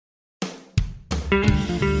This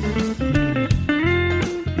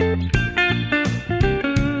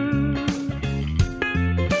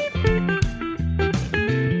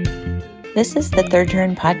is the Third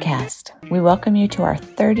Turn Podcast. We welcome you to our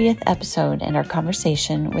 30th episode and our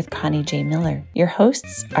conversation with Connie J. Miller. Your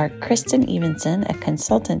hosts are Kristen Evenson, a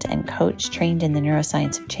consultant and coach trained in the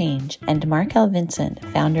neuroscience of change, and Mark L. Vincent,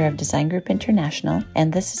 founder of Design Group International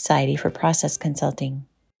and the Society for Process Consulting.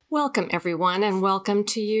 Welcome, everyone, and welcome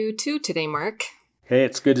to you too today, Mark. Hey,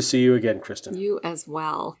 it's good to see you again, Kristen. You as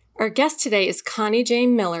well. Our guest today is Connie J.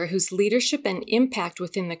 Miller, whose leadership and impact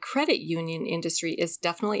within the credit union industry is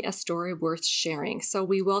definitely a story worth sharing. So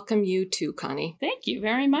we welcome you too, Connie. Thank you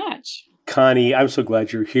very much. Connie, I'm so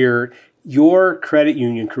glad you're here. Your credit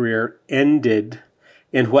union career ended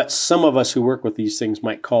in what some of us who work with these things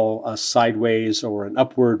might call a sideways or an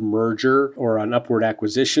upward merger or an upward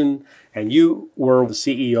acquisition. And you were the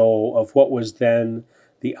CEO of what was then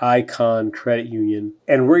the Icon Credit Union.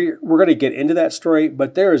 And we're going to get into that story,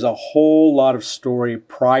 but there is a whole lot of story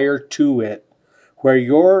prior to it where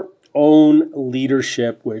your own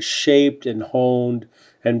leadership was shaped and honed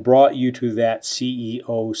and brought you to that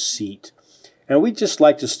CEO seat. And we'd just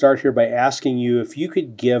like to start here by asking you if you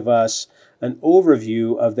could give us an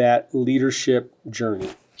overview of that leadership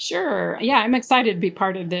journey. Sure. Yeah, I'm excited to be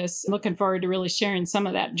part of this. Looking forward to really sharing some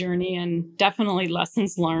of that journey and definitely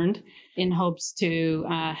lessons learned in hopes to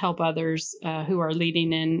help others who are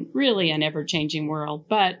leading in really an ever-changing world.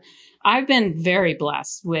 But I've been very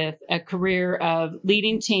blessed with a career of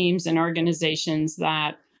leading teams and organizations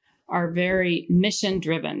that are very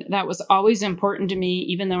mission-driven. That was always important to me,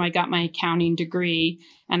 even though I got my accounting degree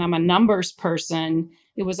and I'm a numbers person.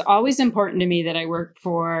 It was always important to me that I worked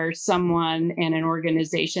for someone and an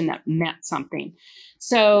organization that meant something.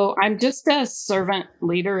 So I'm just a servant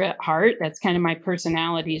leader at heart. That's kind of my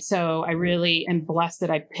personality. So I really am blessed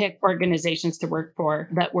that I picked organizations to work for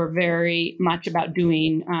that were very much about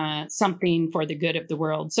doing something for the good of the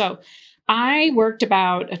world. So I worked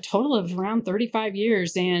about a total of around 35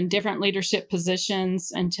 years in different leadership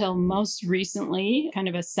positions until most recently, kind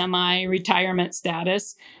of a semi-retirement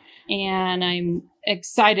status. And I'm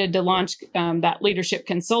excited to launch that leadership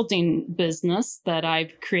consulting business that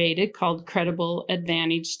I've created called Credible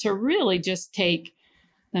Advantage to really just take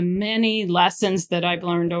the many lessons that I've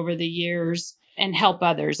learned over the years and help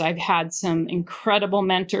others. I've had some incredible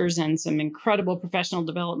mentors and some incredible professional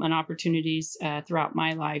development opportunities throughout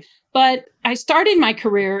my life. But I started my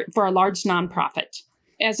career for a large nonprofit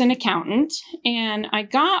as an accountant. And I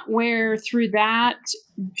got where through that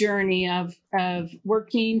journey of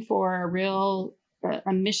working for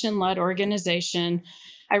a mission-led organization,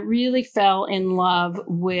 I really fell in love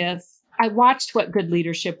with, I watched what good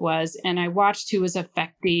leadership was, and I watched who was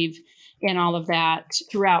effective in all of that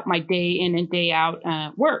throughout my day in and day out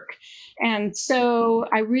work. And so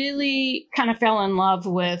I really kind of fell in love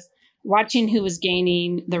with watching who was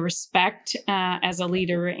gaining the respect as a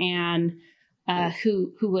leader and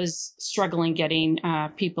who was struggling getting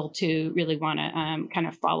people to really want to kind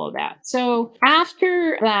of follow that. So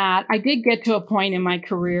after that, I did get to a point in my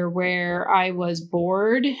career where I was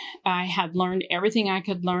bored. I had learned everything I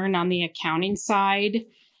could learn on the accounting side.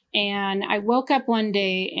 And I woke up one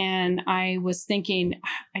day and I was thinking,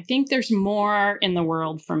 I think there's more in the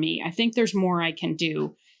world for me. I think there's more I can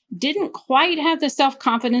do. Didn't quite have the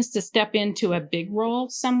self-confidence to step into a big role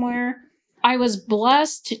somewhere. I was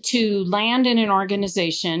blessed to land in an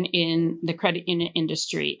organization in the credit union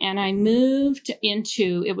industry. And I moved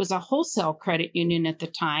into, it was a wholesale credit union at the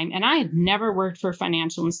time. And I had never worked for a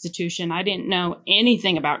financial institution. I didn't know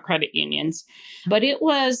anything about credit unions, but it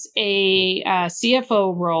was a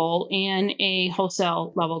CFO role in a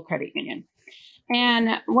wholesale level credit union.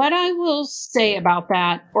 And what I will say about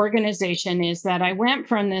that organization is that I went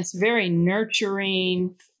from this very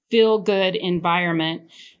nurturing, feel-good environment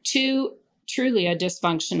to truly a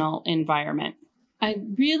dysfunctional environment. I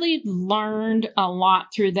really learned a lot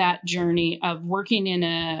through that journey of working in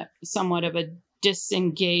a somewhat of a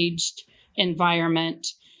disengaged environment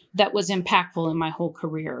that was impactful in my whole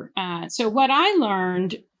career. So what I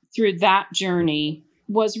learned through that journey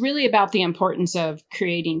was really about the importance of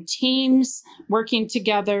creating teams, working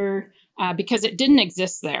together, because it didn't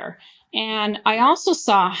exist there. And I also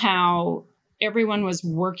saw how everyone was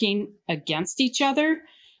working against each other.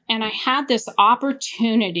 And I had this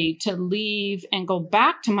opportunity to leave and go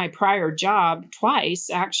back to my prior job twice,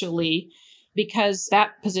 actually, because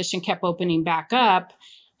that position kept opening back up.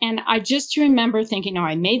 And I just remember thinking, oh,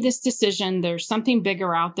 I made this decision. There's something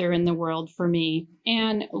bigger out there in the world for me.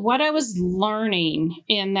 And what I was learning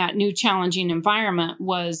in that new challenging environment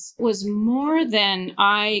was more than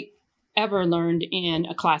I ever learned in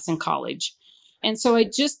a class in college. And so I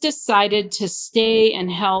just decided to stay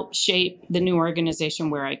and help shape the new organization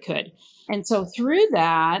where I could. And so through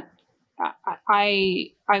that,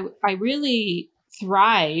 I really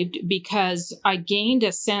thrived because I gained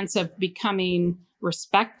a sense of becoming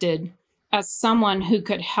respected as someone who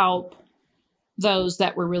could help those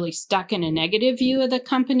that were really stuck in a negative view of the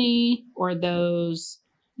company, or those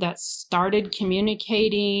that started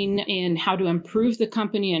communicating in how to improve the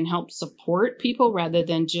company and help support people rather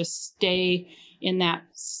than just stay in that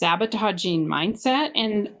sabotaging mindset.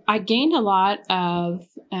 And I gained a lot of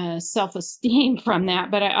self-esteem from that,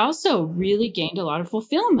 but I also really gained a lot of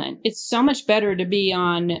fulfillment. It's so much better to be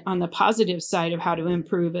on the positive side of how to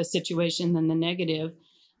improve a situation than the negative.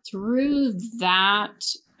 Through that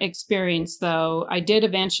experience, though, I did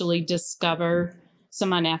eventually discover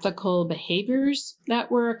some unethical behaviors that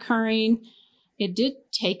were occurring. It did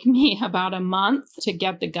take me about a month to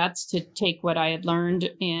get the guts to take what I had learned.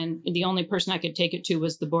 And the only person I could take it to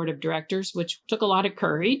was the board of directors, which took a lot of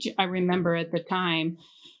courage, I remember at the time.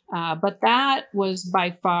 But that was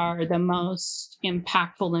by far the most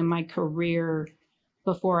impactful in my career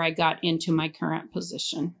before I got into my current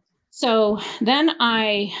position. So then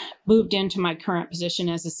I moved into my current position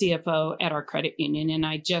as a CFO at our credit union, and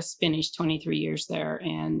I just finished 23 years there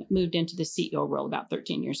and moved into the CEO role about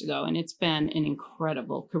 13 years ago. And it's been an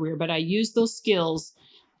incredible career, but I used those skills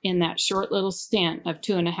in that short little stint of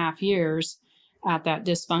 2.5 years at that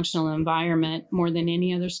dysfunctional environment more than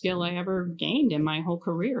any other skill I ever gained in my whole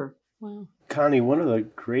career. Wow. Connie, one of the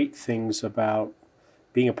great things about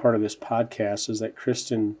being a part of this podcast is that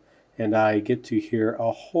Kristen and I get to hear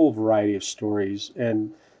a whole variety of stories,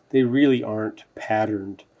 and they really aren't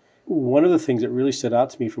patterned. One of the things that really stood out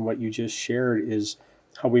to me from what you just shared is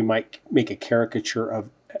how we might make a caricature of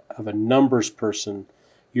a numbers person.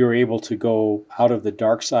 You're able to go out of the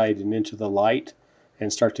dark side and into the light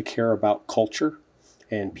and start to care about culture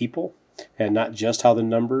and people, and not just how the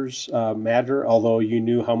numbers matter, although you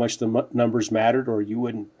knew how much the numbers mattered, or you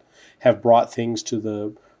wouldn't have brought things to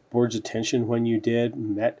the board's attention when you did,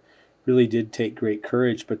 and that really did take great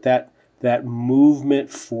courage. But that movement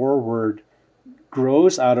forward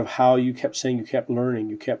grows out of how you kept saying you kept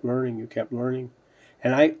learning.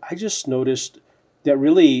 And I just noticed that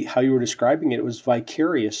really how you were describing it was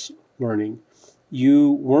vicarious learning.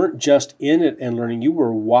 You weren't just in it and learning, you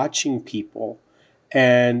were watching people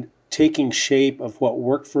and taking shape of what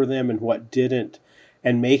worked for them and what didn't,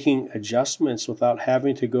 and making adjustments without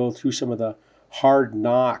having to go through some of the hard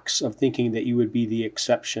knocks of thinking that you would be the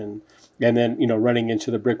exception, and then, running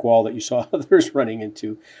into the brick wall that you saw others running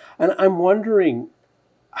into. And I'm wondering,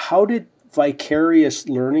 how did vicarious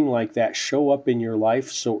learning like that show up in your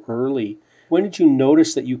life so early? When did you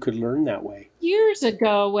notice that you could learn that way? Years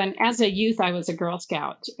ago, when as a youth, I was a Girl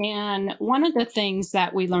Scout. And one of the things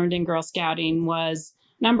that we learned in Girl Scouting was,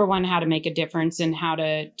 number one, how to make a difference and how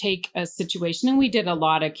to take a situation. And we did a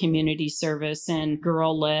lot of community service and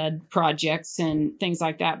girl-led projects and things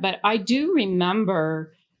like that. But I do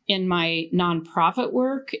remember in my nonprofit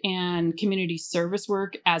work and community service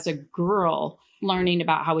work as a girl, learning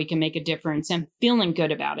about how we can make a difference and feeling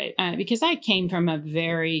good about it. Because I came from a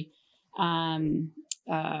very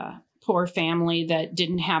poor family that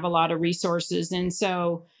didn't have a lot of resources. And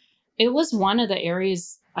so it was one of the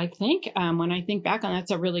areas, I think, when I think back on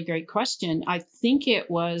that's a really great question. I think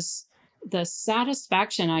it was the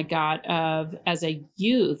satisfaction I got of, as a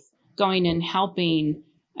youth, going and helping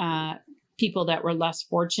people that were less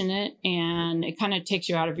fortunate. And it kind of takes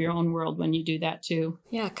you out of your own world when you do that too.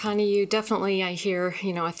 Yeah, Connie, you definitely, I hear,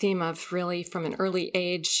 a theme of really from an early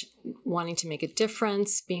age wanting to make a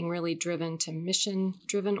difference, being really driven to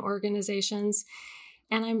mission-driven organizations.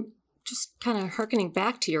 And I'm just kind of hearkening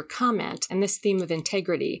back to your comment and this theme of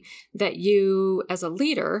integrity, that you, as a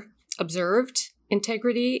leader, observed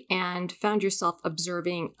integrity and found yourself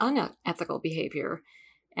observing unethical behavior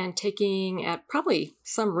and taking at probably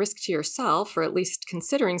some risk to yourself, or at least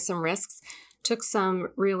considering some risks, took some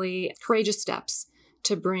really courageous steps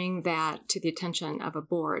to bring that to the attention of a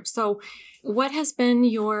board. So what has been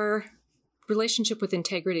your relationship with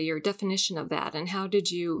integrity, your definition of that, and how did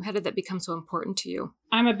that become so important to you?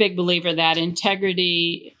 I'm a big believer that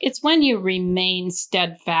integrity, it's when you remain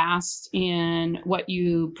steadfast in what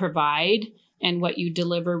you provide and what you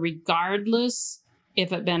deliver, regardless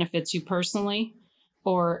if it benefits you personally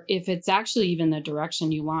or if it's actually even the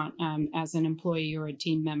direction you want as an employee or a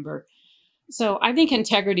team member. So I think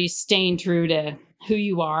integrity is staying true to who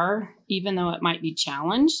you are, even though it might be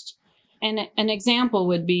challenged. And an example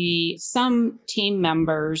would be some team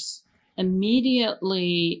members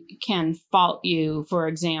immediately can fault you, for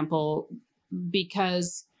example,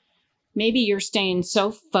 because maybe you're staying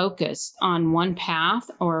so focused on one path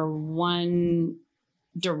or one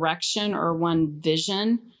direction or one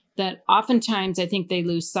vision that oftentimes I think they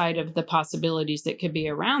lose sight of the possibilities that could be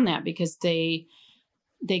around that, because they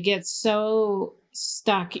get so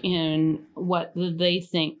stuck in what they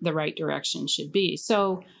think the right direction should be.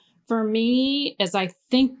 So for me, as I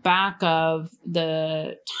think back of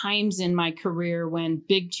the times in my career when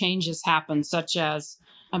big changes happen, such as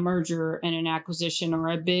a merger and an acquisition, or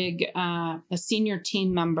a senior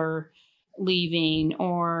team member leaving,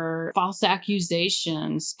 or false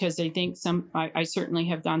accusations, because I think I certainly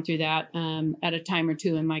have gone through that at a time or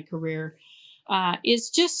two in my career, is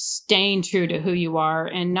just staying true to who you are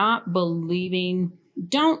and not believing.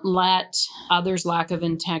 Don't let others' lack of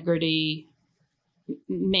integrity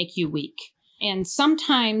make you weak. And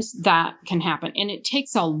sometimes that can happen. And it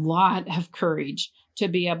takes a lot of courage to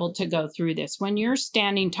be able to go through this. When you're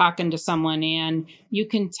standing talking to someone and you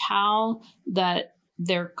can tell that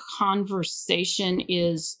their conversation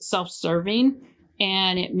is self-serving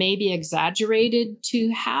and it may be exaggerated, to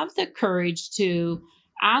have the courage to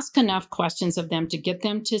ask enough questions of them to get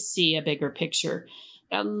them to see a bigger picture.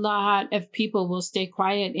 A lot of people will stay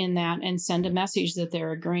quiet in that and send a message that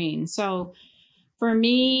they're agreeing. So for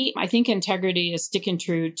me, I think integrity is sticking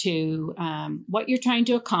true to what you're trying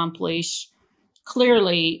to accomplish.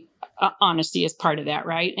 Clearly, honesty is part of that,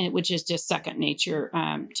 right? And which is just second nature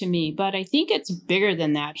to me. But I think it's bigger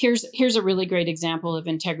than that. Here's a really great example of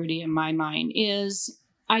integrity in my mind is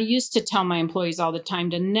I used to tell my employees all the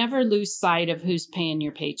time to never lose sight of who's paying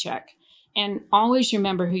your paycheck, and always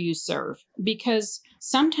remember who you serve, because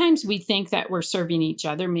sometimes we think that we're serving each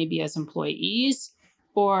other, maybe as employees,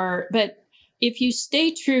 but if you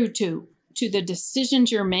stay true to the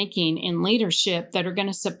decisions you're making in leadership that are going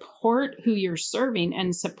to support who you're serving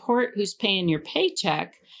and support who's paying your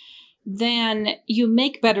paycheck, then you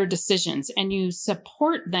make better decisions and you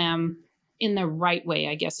support them in the right way,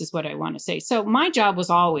 I guess is what I want to say. So my job was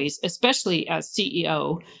always, especially as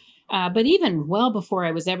CEO, but even well before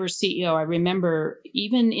I was ever CEO, I remember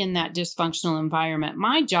even in that dysfunctional environment,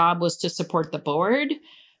 my job was to support the board,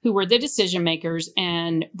 who were the decision makers,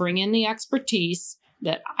 and bring in the expertise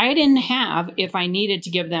that I didn't have if I needed to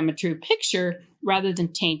give them a true picture rather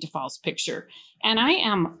than taint a false picture. And I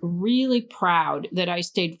am really proud that I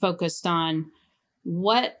stayed focused on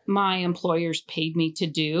what my employers paid me to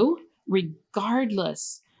do,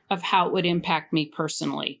 regardless of how it would impact me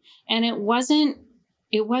personally. And it wasn't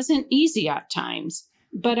easy at times,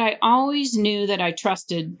 but I always knew that I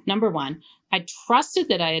trusted, number one, I trusted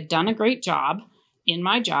that I had done a great job in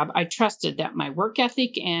my job. I trusted that my work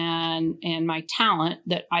ethic and my talent,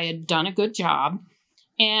 that I had done a good job.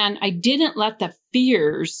 And I didn't let the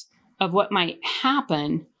fears of what might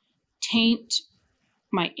happen taint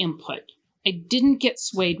my input. I didn't get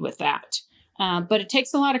swayed with that. But it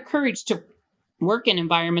takes a lot of courage to work in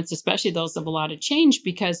environments, especially those of a lot of change,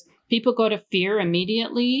 because people go to fear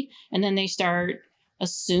immediately and then they start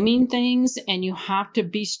assuming things, and you have to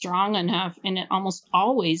be strong enough. And it almost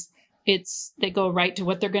always they go right to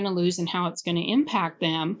what they're going to lose and how it's going to impact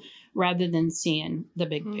them rather than seeing the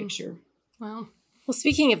big picture. Well,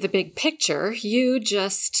 speaking of the big picture, you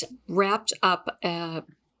just wrapped up a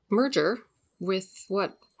merger with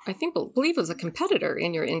what I believe was a competitor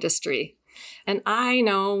in your industry. And I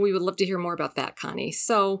know we would love to hear more about that, Connie.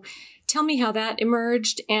 So tell me how that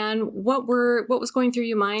emerged and what was going through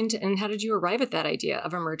your mind, and how did you arrive at that idea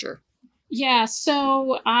of a merger? Yeah,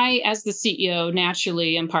 so I, as the CEO,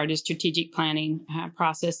 naturally am part of strategic planning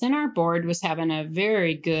process, and our board was having a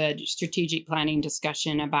very good strategic planning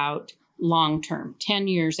discussion about long-term, 10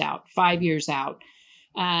 years out, 5 years out.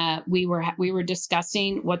 We were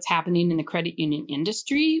discussing what's happening in the credit union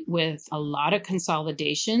industry with a lot of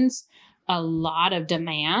consolidations, a lot of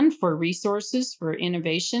demand for resources for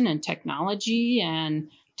innovation and technology and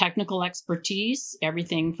technical expertise,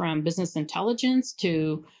 everything from business intelligence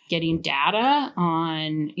to getting data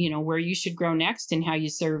on, where you should grow next and how you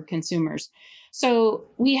serve consumers. So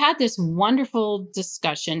we had this wonderful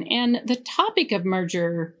discussion, and the topic of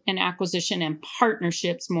merger and acquisition and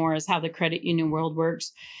partnerships, more as how the credit union world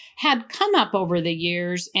works, had come up over the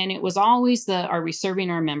years. And it was always are we serving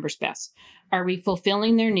our members best? Are we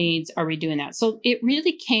fulfilling their needs? Are we doing that? So it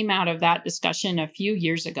really came out of that discussion a few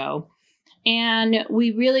years ago. And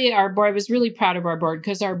our board was really proud of our board,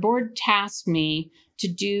 because our board tasked me to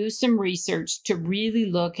do some research to really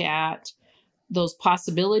look at those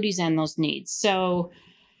possibilities and those needs. So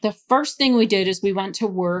the first thing we did is we went to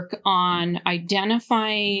work on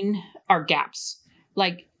identifying our gaps.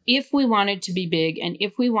 Like if we wanted to be big, and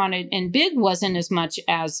big wasn't as much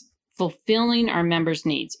as fulfilling our members'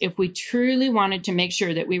 needs. If we truly wanted to make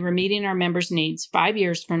sure that we were meeting our members' needs 5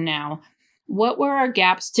 years from now, what were our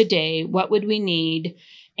gaps today? What would we need?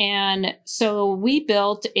 And so we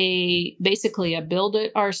built basically a build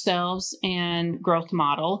it ourselves and growth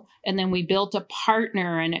model. And then we built a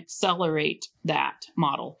partner and accelerate that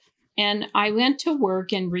model. And I went to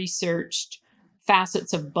work and researched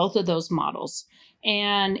facets of both of those models.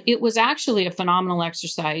 And it was actually a phenomenal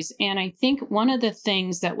exercise. And I think one of the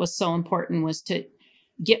things that was so important was to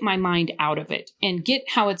get my mind out of it and get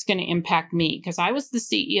how it's going to impact me. Because I was the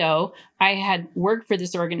CEO. I had worked for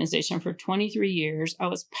this organization for 23 years. I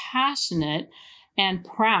was passionate and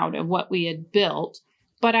proud of what we had built,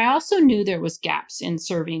 but I also knew there was gaps in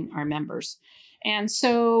serving our members. And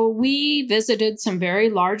so we visited some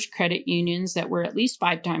very large credit unions that were at least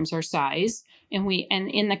 5 times our size. And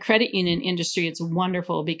in the credit union industry, it's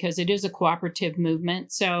wonderful because it is a cooperative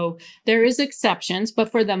movement. So there is exceptions, but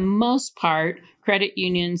for the most part, credit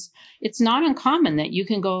unions, it's not uncommon that you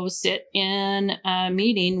can go sit in a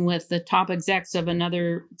meeting with the top execs of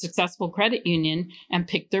another successful credit union and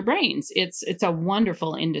pick their brains. It's a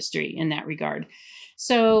wonderful industry in that regard.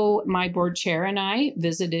 So my board chair and I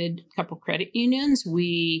visited a couple credit unions.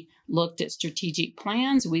 We looked at strategic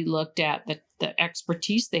plans. We looked at the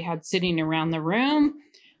expertise they had sitting around the room.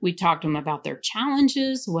 We talked to them about their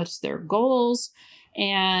challenges, what's their goals,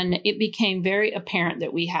 and it became very apparent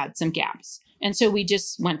that we had some gaps. And so we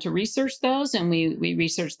just went to research those, and we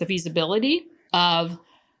researched the feasibility of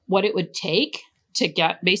what it would take to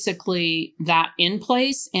get basically that in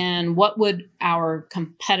place and what would our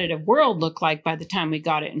competitive world look like by the time we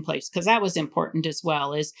got it in place. Because that was important as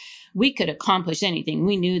well, is we could accomplish anything.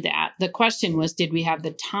 We knew that. The question was, did we have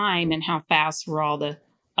the time, and how fast were all the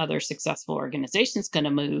other successful organizations going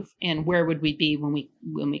to move, and where would we be when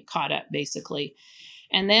we caught up, basically.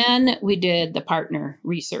 And then we did the partner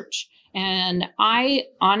research. And I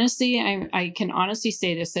can honestly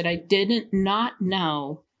say this, that I did not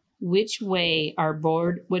know which way our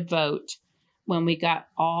board would vote when we got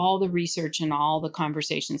all the research and all the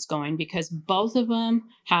conversations going, because both of them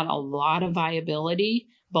had a lot of viability.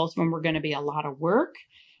 Both of them were going to be a lot of work.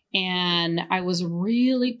 And I was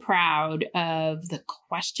really proud of the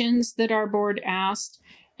questions that our board asked,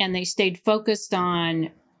 and they stayed focused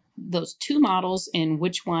on those 2 models and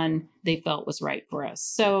which one they felt was right for us.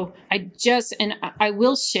 So I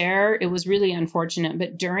will share, it was really unfortunate,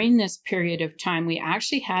 but during this period of time, we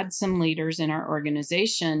actually had some leaders in our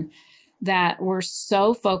organization that were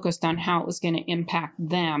so focused on how it was going to impact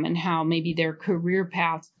them and how maybe their career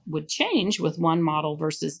path would change with one model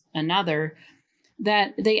versus another,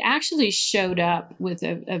 that they actually showed up with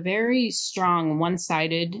a very strong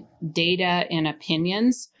one-sided data and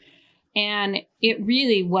opinions. And it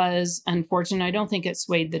really was unfortunate. I don't think it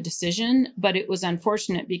swayed the decision, but it was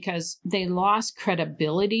unfortunate because they lost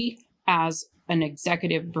credibility as an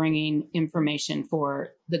executive bringing information for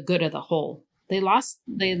the good of the whole. They lost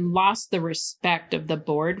the respect of the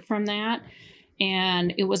board from that.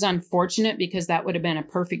 And it was unfortunate because that would have been a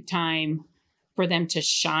perfect time for them to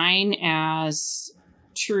shine as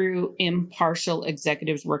true impartial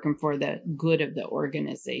executives working for the good of the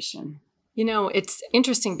organization. You know, it's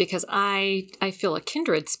interesting because I feel a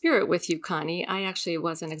kindred spirit with you, Connie. I actually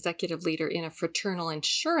was an executive leader in a fraternal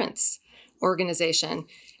insurance organization.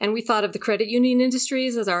 And we thought of the credit union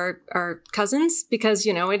industries as our cousins because,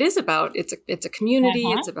 you know, it's a community.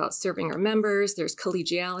 It's about serving our members. There's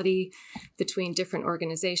collegiality between different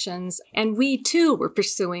organizations. And we too were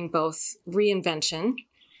pursuing both reinvention,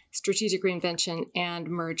 strategic reinvention, and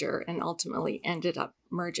merger, and ultimately ended up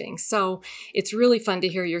merging. So it's really fun to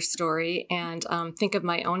hear your story and think of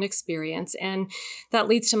my own experience. And that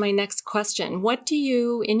leads to my next question. What do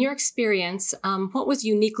you, in your experience, what was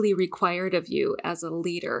uniquely required of you as a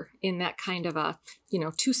leader in that kind of a,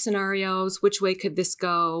 2 scenarios, which way could this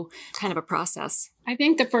go, kind of a process? I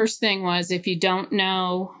think the first thing was, if you don't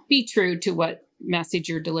know, be true to what message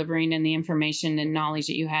you're delivering and the information and knowledge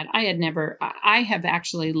that you had. I have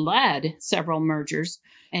actually led several mergers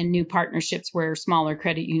and new partnerships where smaller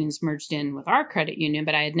credit unions merged in with our credit union,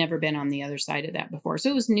 but I had never been on the other side of that before. So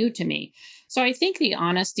it was new to me. So I think the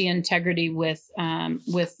honesty, integrity with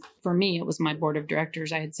for me, it was my board of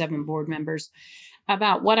directors. I had 7 board members,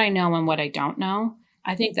 about what I know and what I don't know.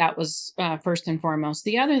 I think that was first and foremost.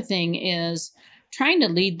 The other thing is trying to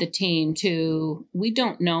lead the team to, we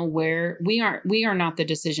don't know where we are not the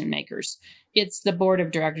decision makers. It's the board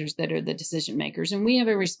of directors that are the decision makers. And we have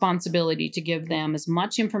a responsibility to give them as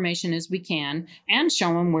much information as we can and show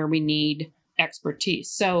them where we need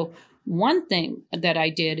expertise. So one thing that I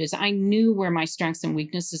did is I knew where my strengths and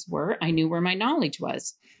weaknesses were. I knew where my knowledge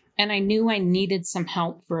was. And I knew I needed some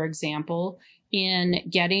help, for example, in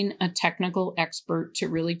getting a technical expert to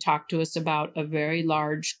really talk to us about a very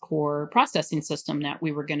large core processing system that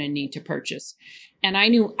we were going to need to purchase. And I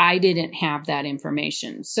knew I didn't have that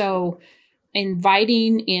information. So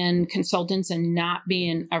inviting in consultants and not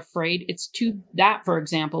being afraid, that, for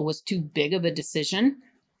example, was too big of a decision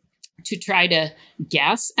to try to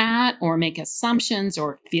guess at or make assumptions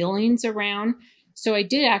or feelings around. So I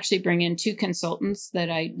did actually bring in 2 consultants that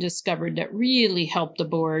I discovered that really helped the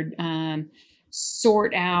board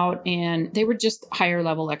sort out, and they were just higher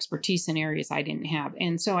level expertise in areas I didn't have.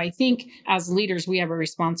 And so I think as leaders, we have a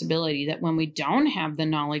responsibility that when we don't have the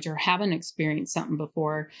knowledge or haven't experienced something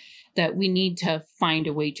before, that we need to find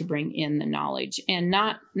a way to bring in the knowledge, and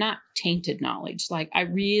not tainted knowledge. Like, I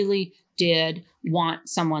really did want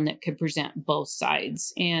someone that could present both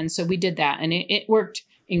sides. And so we did that, and it worked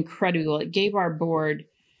incredibly well. It gave our board,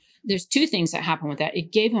 there's 2 things that happened with that.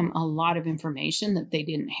 It gave them a lot of information that they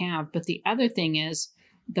didn't have. But the other thing is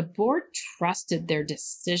the board trusted their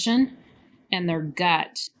decision and their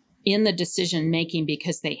gut in the decision making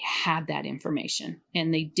because they had that information,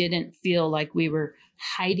 and they didn't feel like we were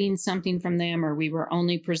hiding something from them or we were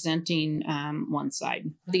only presenting one side.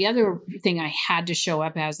 The other thing I had to show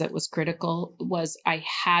up as that was critical was I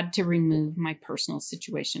had to remove my personal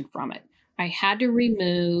situation from it. I had to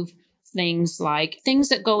remove things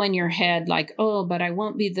that go in your head, like, oh, but I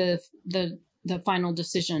won't be the final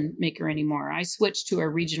decision maker anymore. I switched to a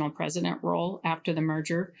regional president role after the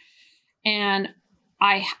merger, and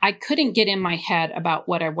I couldn't get in my head about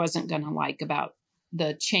what I wasn't going to like about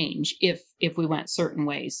the change if we went certain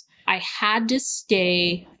ways. I had to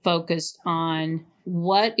stay focused on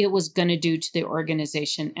what it was going to do to the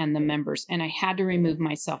organization and the members, and I had to remove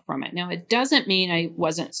myself from it. Now, it doesn't mean I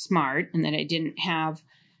wasn't smart and that I didn't have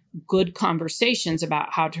good conversations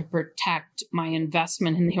about how to protect my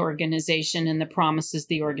investment in the organization and the promises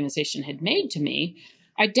the organization had made to me.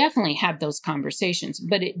 I definitely had those conversations,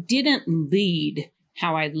 but it didn't lead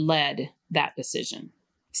how I led that decision.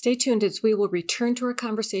 Stay tuned as we will return to our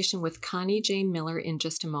conversation with Connie J. Miller in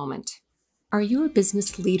just a moment. Are you a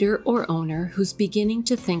business leader or owner who's beginning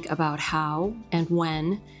to think about how and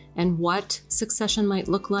when and what succession might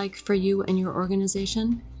look like for you and your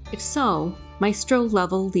organization? If so, Maestro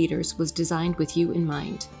Level Leaders was designed with you in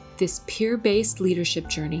mind. This peer-based leadership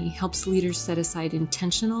journey helps leaders set aside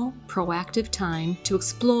intentional, proactive time to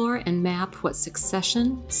explore and map what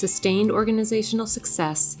succession, sustained organizational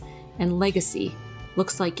success, and legacy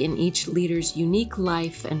looks like in each leader's unique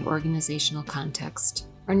life and organizational context.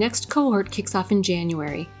 Our next cohort kicks off in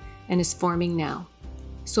January and is forming now.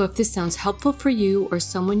 So if this sounds helpful for you or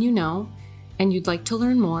someone you know, and you'd like to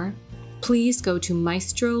learn more, please go to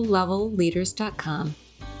maestrolevelleaders.com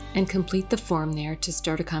and complete the form there to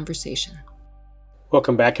start a conversation.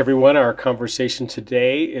 Welcome back, everyone. Our conversation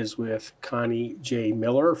today is with Connie J.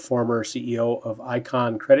 Miller, former CEO of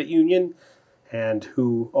Icon Credit Union, and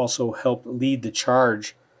who also helped lead the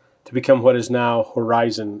charge to become what is now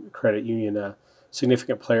Horizon Credit Union, a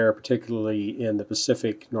significant player, particularly in the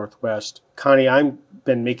Pacific Northwest. Connie, I've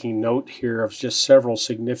been making note here of just several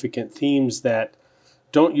significant themes that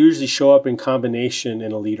don't usually show up in combination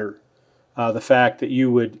in a leader. The fact that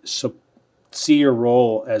you would see your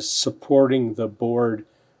role as supporting the board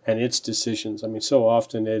and its decisions. I mean, so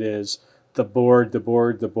often it is the board,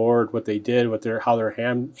 what they did, how they're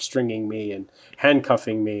hamstringing me and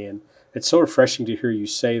handcuffing me. And it's so refreshing to hear you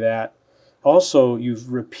say that. Also,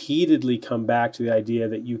 you've repeatedly come back to the idea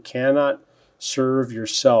that you cannot serve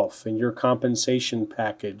yourself and your compensation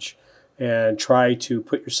package and try to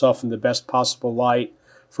put yourself in the best possible light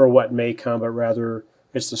for what may come, but rather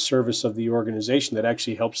it's the service of the organization that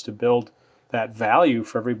actually helps to build that value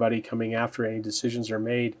for everybody coming after any decisions are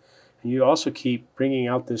made. And you also keep bringing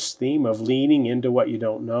out this theme of leaning into what you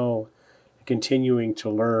don't know, and continuing to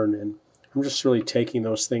learn. And I'm just really taking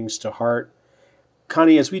those things to heart.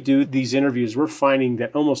 Connie, as we do these interviews, we're finding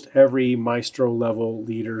that almost every Maestro level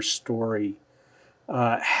leader story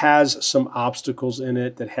has some obstacles in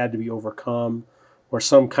it that had to be overcome, or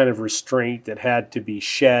some kind of restraint that had to be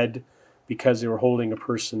shed because they were holding a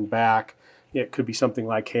person back. It could be something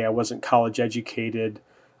like, hey, I wasn't college educated,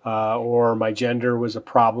 or my gender was a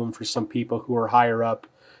problem for some people who are higher up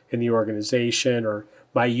in the organization, or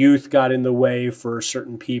my youth got in the way for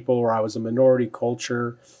certain people, or I was a minority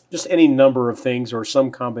culture, just any number of things or some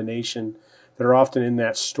combination that are often in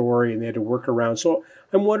that story and they had to work around. So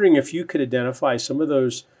I'm wondering if you could identify some of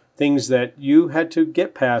those things that you had to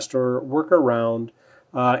get past or work around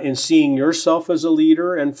in seeing yourself as a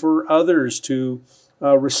leader and for others to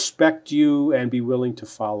respect you and be willing to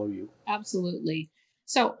follow you. Absolutely.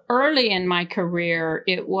 So early in my career,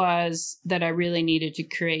 it was that I really needed to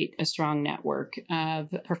create a strong network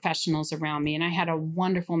of professionals around me. And I had a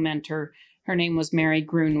wonderful mentor. Her name was Mary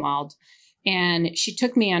Grunwald. And she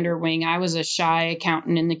took me under her wing. I was a shy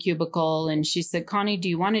accountant in the cubicle. And she said, Connie, do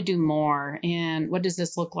you want to do more? And what does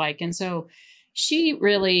this look like? And so she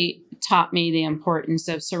really taught me the importance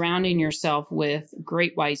of surrounding yourself with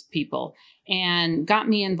great, wise people, and got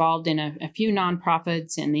me involved in a few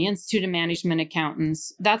nonprofits and the Institute of Management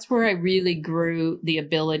Accountants. That's where I really grew the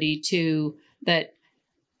ability that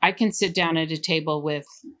I can sit down at a table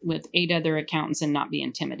with 8 other accountants and not be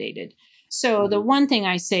intimidated. So the one thing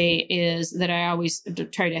I say is that I always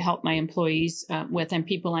try to help my employees with, and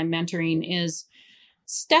people I'm mentoring, is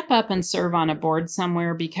step up and serve on a board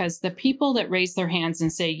somewhere, because the people that raise their hands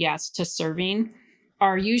and say yes to serving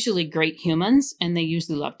are usually great humans, and they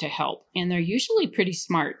usually love to help, and they're usually pretty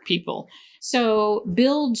smart people. So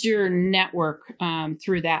build your network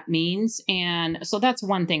through that means. And so that's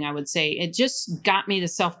one thing I would say. It just got me the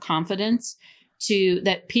self-confidence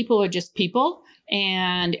that people are just people,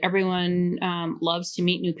 and everyone loves to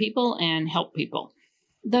meet new people and help people.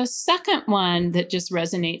 The second one that just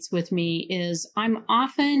resonates with me is I'm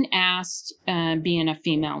often asked, being a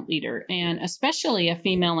female leader, and especially a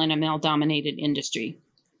female in a male-dominated industry,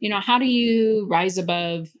 how do you rise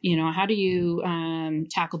above, how do you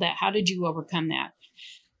tackle that? How did you overcome that?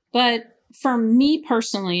 But for me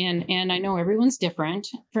personally, and I know everyone's different,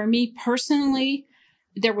 for me personally,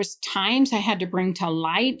 there was times I had to bring to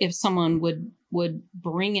light if someone would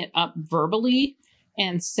bring it up verbally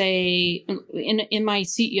and say, in my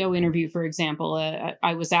CEO interview, for example,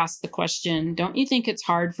 I was asked the question, don't you think it's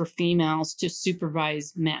hard for females to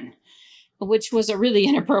supervise men? Which was a really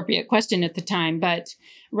inappropriate question at the time. But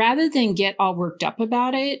rather than get all worked up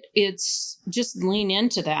about it, it's just lean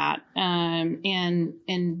into that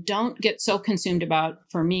and don't get so consumed about,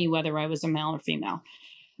 for me, whether I was a male or female.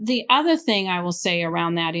 The other thing I will say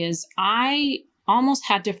around that is I almost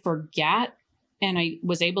had to forget, and I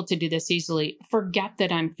was able to do this easily, forget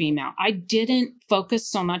that I'm female. I didn't focus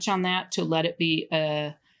so much on that to let it be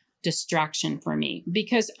a distraction for me,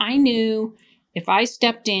 because I knew if I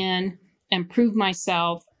stepped in and proved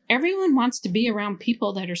myself, everyone wants to be around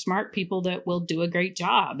people that are smart, people that will do a great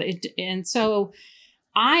job. And so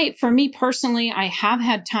for me personally, I have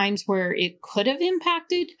had times where it could have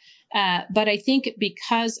impacted, but I think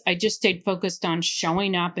because I just stayed focused on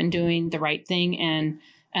showing up and doing the right thing and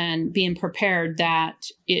being prepared, that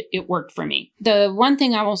it worked for me. The one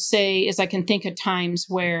thing I will say is I can think of times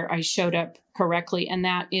where I showed up correctly, and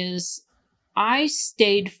that is I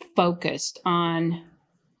stayed focused on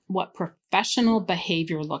what professional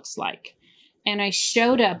behavior looks like. And I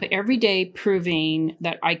showed up every day proving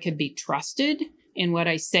that I could be trusted in what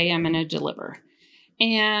I say I'm going to deliver.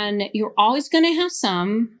 And you're always going to have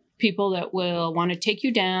some people that will want to take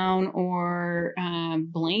you down or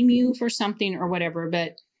blame you for something or whatever.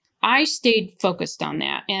 But I stayed focused on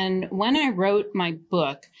that. And when I wrote my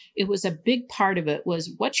book, it was a big part of it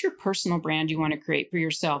was, what's your personal brand you want to create for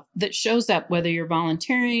yourself that shows up whether you're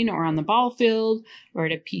volunteering or on the ball field or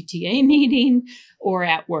at a PTA meeting or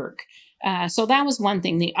at work. So that was one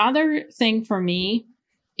thing. The other thing for me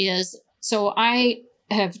is, so I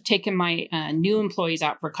have taken my new employees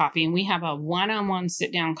out for coffee, and we have a one-on-one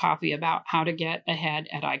sit-down coffee about how to get ahead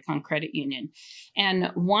at Icon Credit Union.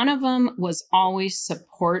 And one of them was always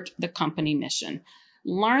support the company mission.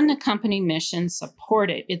 Learn the company mission,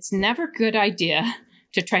 support it. It's never a good idea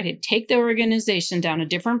to try to take the organization down a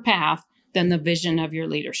different path than the vision of your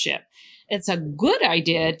leadership. It's a good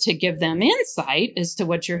idea to give them insight as to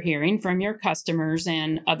what you're hearing from your customers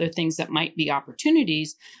and other things that might be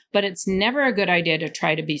opportunities, but it's never a good idea to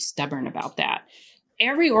try to be stubborn about that.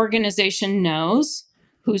 Every organization knows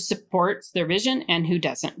who supports their vision and who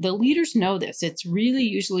doesn't. The leaders know this. It's really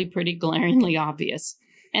usually pretty glaringly obvious.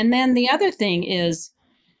 And then the other thing is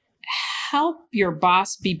help your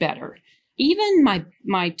boss be better. Even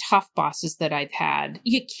my tough bosses that I've had,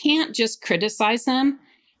 you can't just criticize them.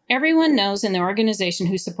 Everyone knows in the organization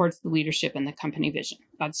who supports the leadership and the company vision.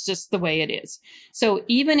 That's just the way it is. So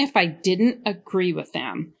even if I didn't agree with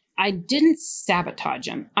them, I didn't sabotage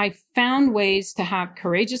them. I found ways to have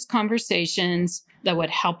courageous conversations that would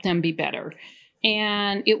help them be better.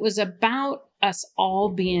 And it was about us all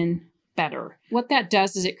being better. What that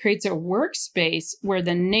does is it creates a workspace where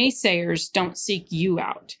the naysayers don't seek you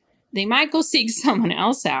out. They might go seek someone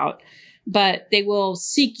else out, but they will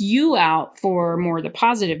seek you out for more the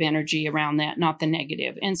positive energy around that, not the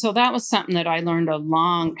negative. And so that was something that I learned a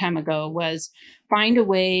long time ago, was find a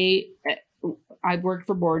way. I've worked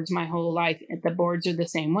for boards my whole life. The boards are the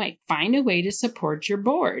same way. Find a way to support your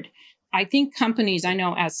board. I think companies, I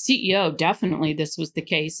know as CEO, definitely this was the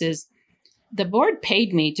case, is the board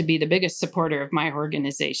paid me to be the biggest supporter of my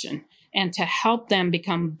organization and to help them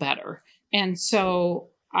become better. And so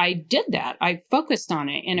I did that. I focused on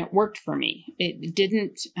it and it worked for me. It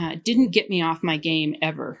didn't get me off my game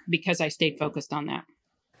ever because I stayed focused on that.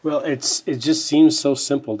 Well, it just seems so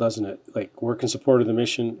simple, doesn't it? Like work in support of the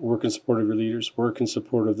mission, work in support of your leaders, work in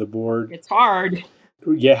support of the board. It's hard.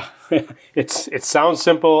 Yeah, it sounds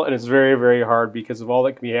simple and it's very, very hard because of all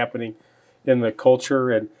that can be happening in the culture.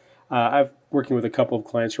 And I'm working with a couple of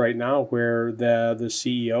clients right now where the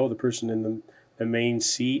CEO, the person in the main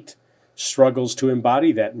seat, struggles to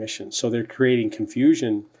embody that mission. So they're creating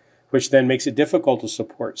confusion, which then makes it difficult to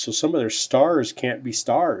support. So some of their stars can't be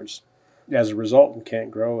stars as a result and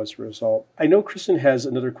can't grow as a result. I know Kristen has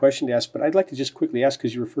another question to ask, but I'd like to just quickly ask,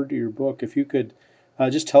 because you referred to your book, if you could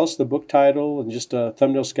just tell us the book title and just a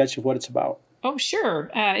thumbnail sketch of what it's about. Oh, sure.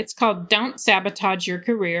 It's called Don't Sabotage Your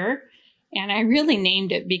Career. And I really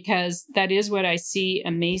named it because that is what I see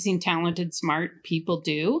amazing, talented, smart people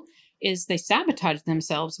do, is they sabotage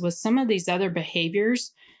themselves with some of these other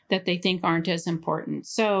behaviors that they think aren't as important.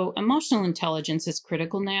 So emotional intelligence is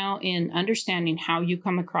critical now in understanding how you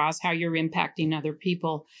come across, how you're impacting other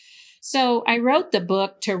people. So I wrote the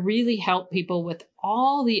book to really help people with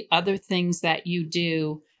all the other things that you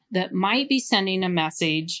do that might be sending a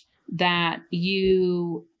message that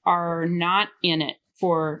you are not in it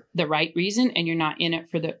for the right reason, and you're not in it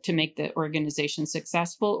to make the organization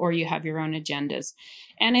successful, or you have your own agendas.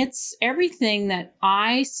 And it's everything that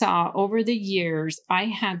I saw over the years. I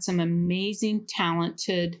had some amazing,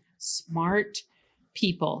 talented, smart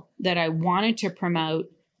people that I wanted to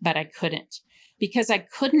promote, but I couldn't, because I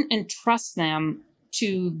couldn't entrust them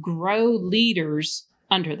to grow leaders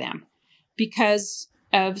under them because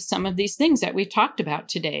of some of these things that we talked about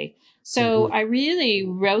today. So I really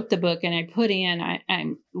wrote the book and I put in,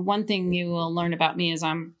 I'm one thing you will learn about me is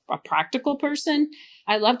I'm a practical person.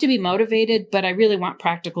 I love to be motivated, but I really want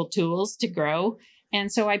practical tools to grow.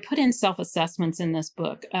 And so I put in self-assessments in this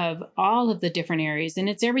book of all of the different areas. And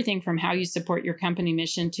it's everything from how you support your company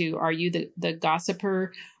mission to are you the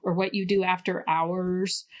gossiper, or what you do after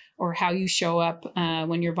hours, or how you show up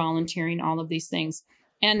when you're volunteering, all of these things.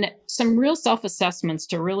 And some real self-assessments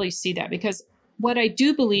to really see that, because what I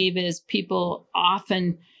do believe is people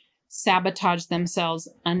often sabotage themselves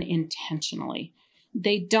unintentionally.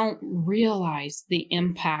 They don't realize the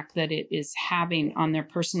impact that it is having on their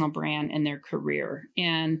personal brand and their career.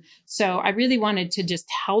 And so I really wanted to just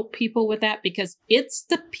help people with that, because it's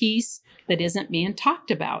the piece that isn't being talked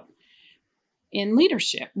about in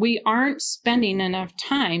leadership. We aren't spending enough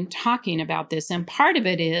time talking about this. And part of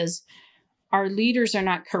it is our leaders are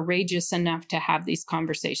not courageous enough to have these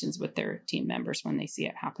conversations with their team members when they see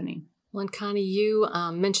it happening. Well, and Connie, you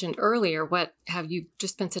mentioned earlier you've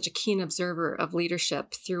just been such a keen observer of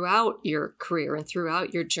leadership throughout your career and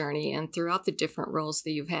throughout your journey and throughout the different roles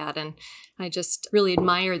that you've had. And I just really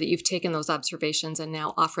admire that you've taken those observations and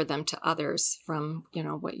now offer them to others from,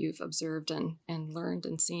 what you've observed and learned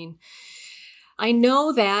and seen. I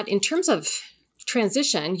know that in terms of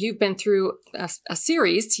transition, you've been through a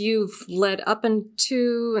series. You've led up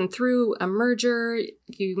into and through a merger.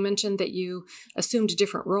 You mentioned that you assumed a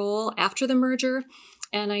different role after the merger,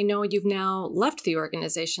 and I know you've now left the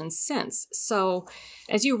organization since. So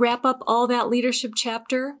as you wrap up all that leadership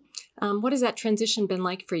chapter, what has that transition been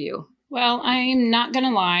like for you? Well, I'm not going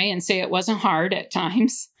to lie and say it wasn't hard at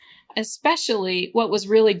times. Especially what was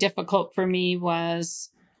really difficult for me was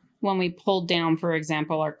when we pulled down, for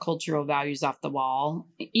example, our cultural values off the wall.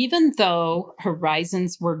 Even though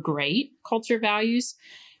horizons were great culture values,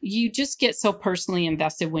 you just get so personally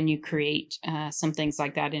invested when you create some things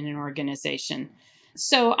like that in an organization.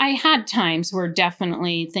 So I had times where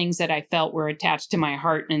definitely things that I felt were attached to my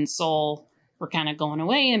heart and soul were kind of going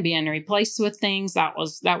away and being replaced with things. That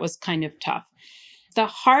was kind of tough. The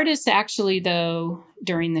hardest actually, though,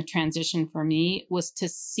 during the transition for me was to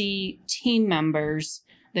see team members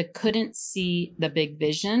that couldn't see the big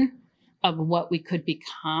vision of what we could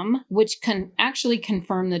become, which can actually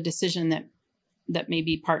confirm the decision that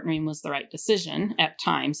maybe partnering was the right decision. At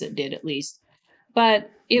times it did, at least. But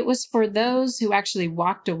it was for those who actually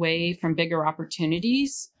walked away from bigger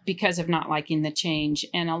opportunities because of not liking the change.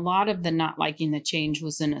 And a lot of the not liking the change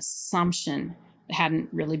was an assumption that hadn't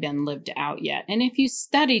really been lived out yet. And if you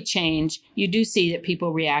study change, you do see that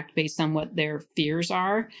people react based on what their fears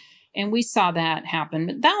are. And we saw that happen.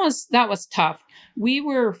 But that was tough. We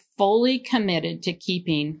were fully committed to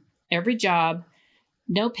keeping every job,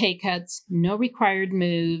 no pay cuts, no required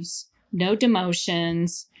moves, no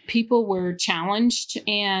demotions. people were challenged,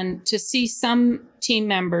 and to see some team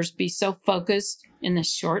members be so focused in the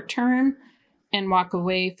short term and walk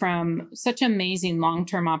away from such amazing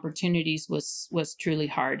long-term opportunities was truly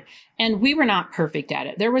hard. And we were not perfect at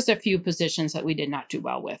it. There was a few positions that we did not do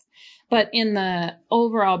well with. But in the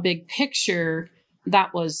overall big picture,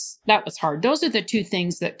 that was hard. Those are the two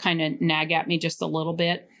things that kind of nag at me just a little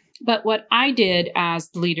bit. But what I did as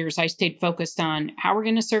leaders, I stayed focused on how we're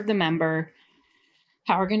going to serve the member,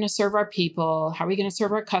 how we're going to serve our people, how are we going to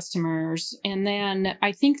serve our customers. And then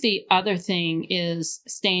I think the other thing is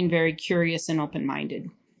staying very curious and open-minded.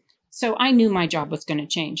 So I knew my job was going to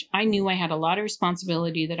change. I knew I had a lot of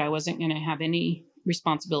responsibility that I wasn't going to have any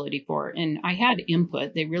responsibility for. And I had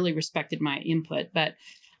input. They really respected my input, but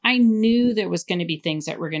I knew there was going to be things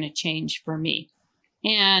that were going to change for me.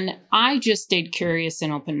 And I just stayed curious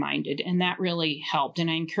and open-minded, and that really helped. And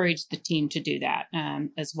I encouraged the team to do that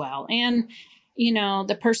as well. And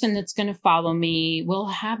the person that's going to follow me will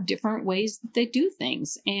have different ways that they do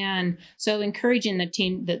things. And so encouraging the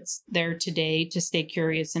team that's there today to stay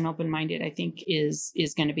curious and open-minded, I think is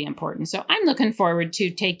going to be important. So I'm looking forward to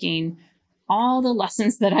taking all the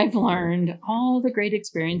lessons that I've learned, all the great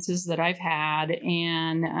experiences that I've had,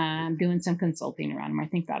 and doing some consulting around them. I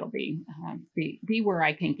think that'll be where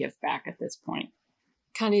I can give back at this point.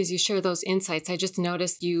 Connie, as you share those insights, I just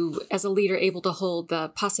noticed you, as a leader, able to hold the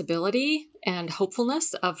possibility and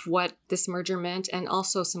hopefulness of what this merger meant, and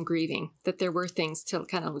also some grieving, that there were things to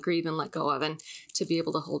kind of grieve and let go of, and to be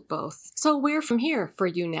able to hold both. So where from here for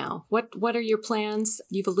you now? What are your plans?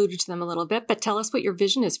 You've alluded to them a little bit, but tell us what your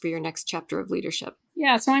vision is for your next chapter of leadership.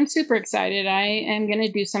 Yeah, so I'm super excited. I am going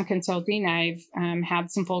to do some consulting. I've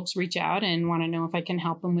had some folks reach out and want to know if I can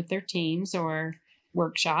help them with their teams or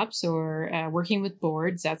workshops or working with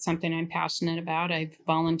boards. That's something I'm passionate about. I've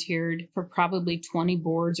volunteered for probably 20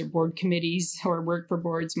 boards or board committees or worked for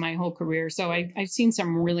boards my whole career. So I've seen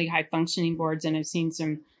some really high functioning boards, and I've seen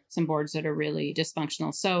some boards that are really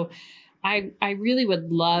dysfunctional. So I really would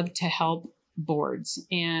love to help boards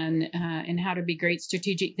and how to be great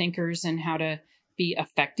strategic thinkers and how to be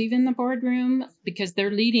effective in the boardroom, because they're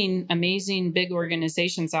leading amazing big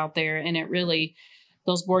organizations out there, and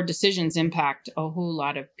those board decisions impact a whole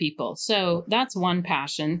lot of people. So that's one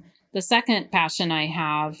passion. The second passion I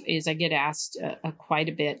have is I get asked quite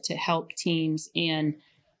a bit to help teams in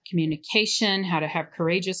communication, how to have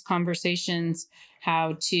courageous conversations,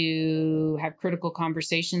 how to have critical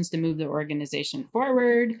conversations to move the organization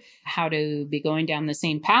forward, how to be going down the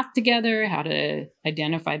same path together, how to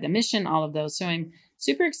identify the mission, all of those. So I'm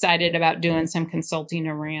super excited about doing some consulting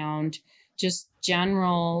around just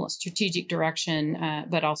general strategic direction,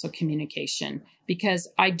 but also communication, because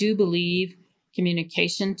I do believe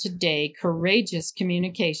communication today, courageous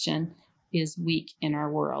communication, is weak in our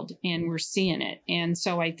world, and we're seeing it. And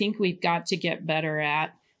so I think we've got to get better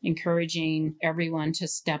at encouraging everyone to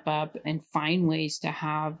step up and find ways to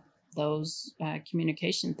have those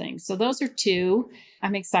communication things. So those are two.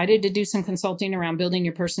 I'm excited to do some consulting around building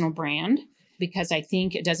your personal brand, because I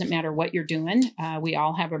think it doesn't matter what you're doing. We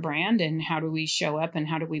all have a brand, and how do we show up and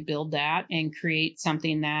how do we build that and create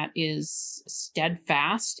something that is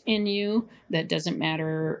steadfast in you, that doesn't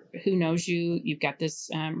matter who knows you, you've got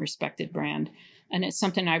this respected brand. And it's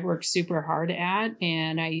something I've worked super hard at,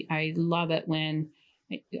 and I love it when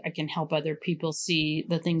I can help other people see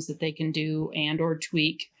the things that they can do and or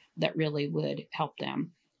tweak that really would help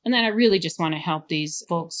them. And then I really just want to help these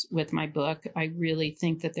folks with my book. I really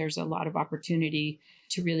think that there's a lot of opportunity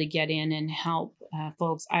to really get in and help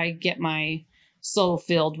folks. I get my soul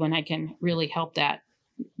filled when I can really help that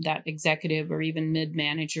executive or even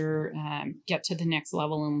mid-manager get to the next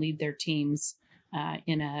level and lead their teams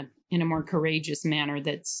in a more courageous manner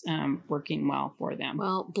that's working well for them.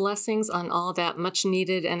 Well, blessings on all that much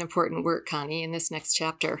needed and important work, Connie, in this next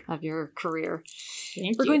chapter of your career.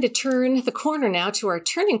 We're going to turn the corner now to our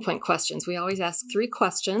turning point questions. We always ask 3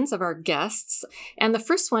 questions of our guests. And the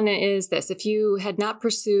first one is this: if you had not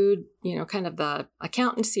pursued, kind of the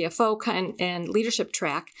accountant, CFO and leadership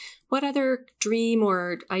track, what other dream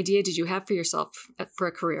or idea did you have for yourself for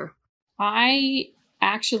a career? I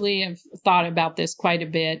actually have thought about this quite a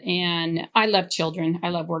bit, and I love children. I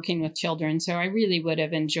love working with children. So I really would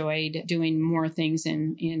have enjoyed doing more things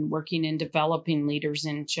in working and developing leaders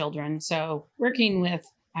in children. So working with,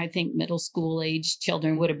 I think, middle school age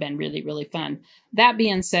children would have been really, really fun. That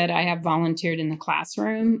being said, I have volunteered in the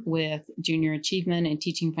classroom with junior achievement and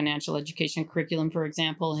teaching financial education curriculum, for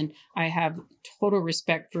example, and I have total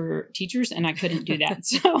respect for teachers, and I couldn't do that.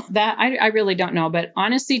 So that I really don't know. But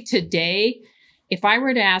honestly, today, if I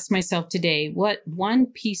were to ask myself today, what one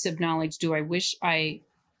piece of knowledge do I wish I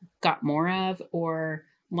got more of, or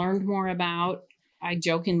learned more about.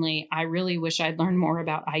 I really wish I'd learned more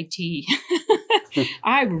about IT.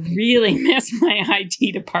 I really miss my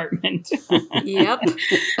IT department. Yep.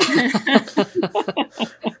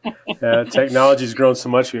 Technology's grown so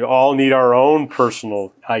much, we all need our own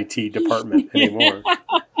personal IT department anymore.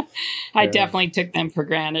 I definitely took them for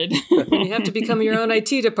granted. When you have to become your own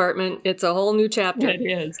IT department, it's a whole new chapter. It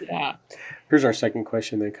is, yeah. Here's our second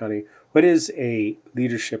question then, Connie. What is a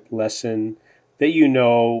leadership lesson that you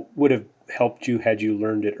know would have helped you had you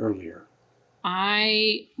learned it earlier?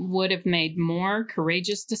 I would have made more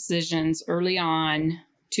courageous decisions early on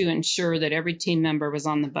to ensure that every team member was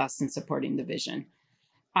on the bus and supporting the vision.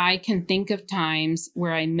 I can think of times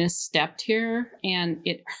where I misstepped here and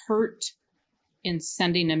it hurt in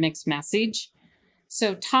sending a mixed message.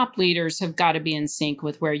 So top leaders have got to be in sync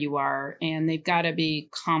with where you are, and they've got to be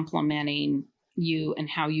complimenting you and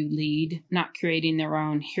how you lead, not creating their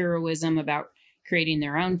own heroism about creating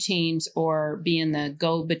their own teams or being the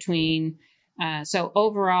go-between. So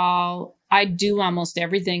overall, I do almost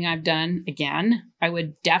everything I've done again. I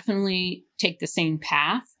would definitely take the same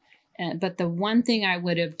path. But the one thing I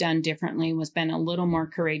would have done differently was been a little more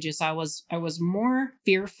courageous. I was more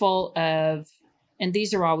fearful of, and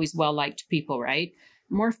these are always well-liked people, right?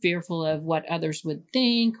 More fearful of what others would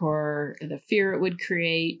think or the fear it would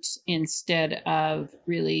create instead of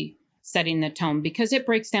really setting the tone, because it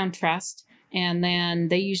breaks down trust. And then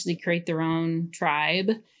they usually create their own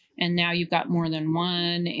tribe. And now you've got more than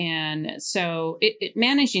one. And so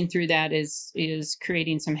managing through that is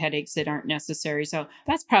creating some headaches that aren't necessary. So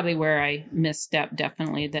that's probably where I misstepped,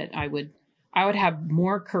 definitely, that I would have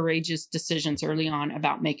more courageous decisions early on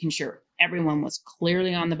about making sure everyone was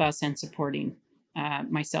clearly on the bus and supporting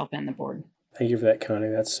myself and the board. Thank you for that, Connie.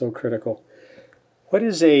 That's so critical. What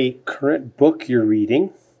is a current book you're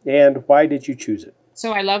reading, and why did you choose it?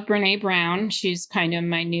 So I love Brene Brown. She's kind of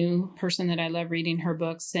my new person that I love reading her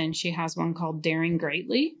books, and she has one called Daring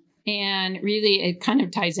Greatly. And really, it kind of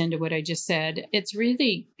ties into what I just said. It's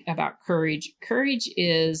really about courage. Courage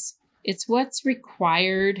it's what's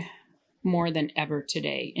required more than ever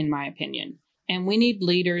today, in my opinion. And we need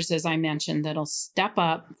leaders, as I mentioned, that'll step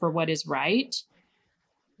up for what is right.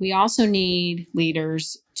 We also need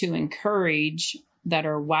leaders to encourage that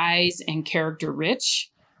are wise and character rich.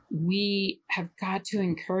 We have got to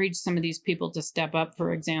encourage some of these people to step up,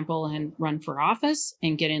 for example, and run for office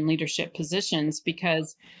and get in leadership positions,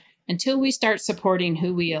 because until we start supporting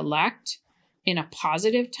who we elect in a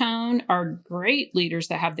positive tone, our great leaders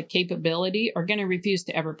that have the capability are going to refuse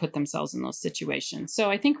to ever put themselves in those situations.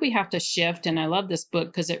 So I think we have to shift. And I love this book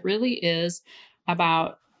because it really is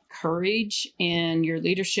about courage in your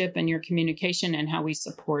leadership and your communication and how we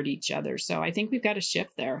support each other. So I think we've got to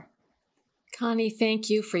shift there. Connie, thank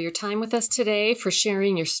you for your time with us today, for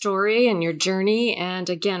sharing your story and your journey. And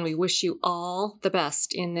again, we wish you all the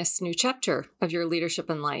best in this new chapter of your leadership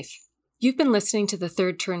in life. You've been listening to the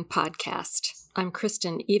Third Turn podcast. I'm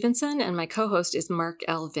Kristen Evenson, and my co-host is Mark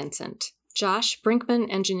L. Vincent. Josh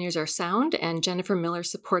Brinkman engineers our sound, and Jennifer Miller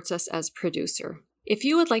supports us as producer. If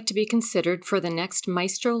you would like to be considered for the next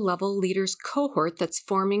Maestro Level Leaders cohort that's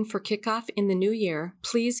forming for kickoff in the new year,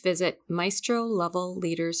 please visit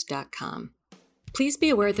maestrolevelleaders.com. Please be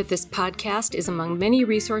aware that this podcast is among many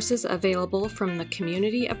resources available from the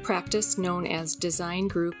community of practice known as Design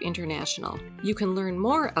Group International. You can learn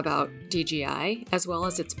more about DGI, as well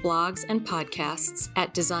as its blogs and podcasts,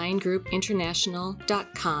 at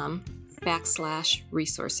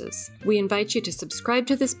designgroupinternational.com/resources. We invite you to subscribe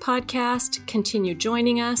to this podcast, continue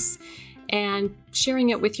joining us, and sharing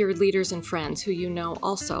it with your leaders and friends who you know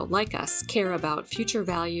also, like us, care about future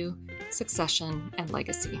value, succession, and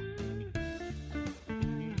legacy.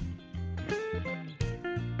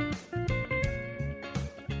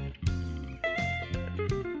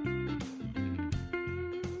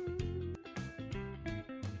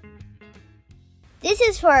 This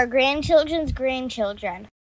is for our grandchildren's grandchildren.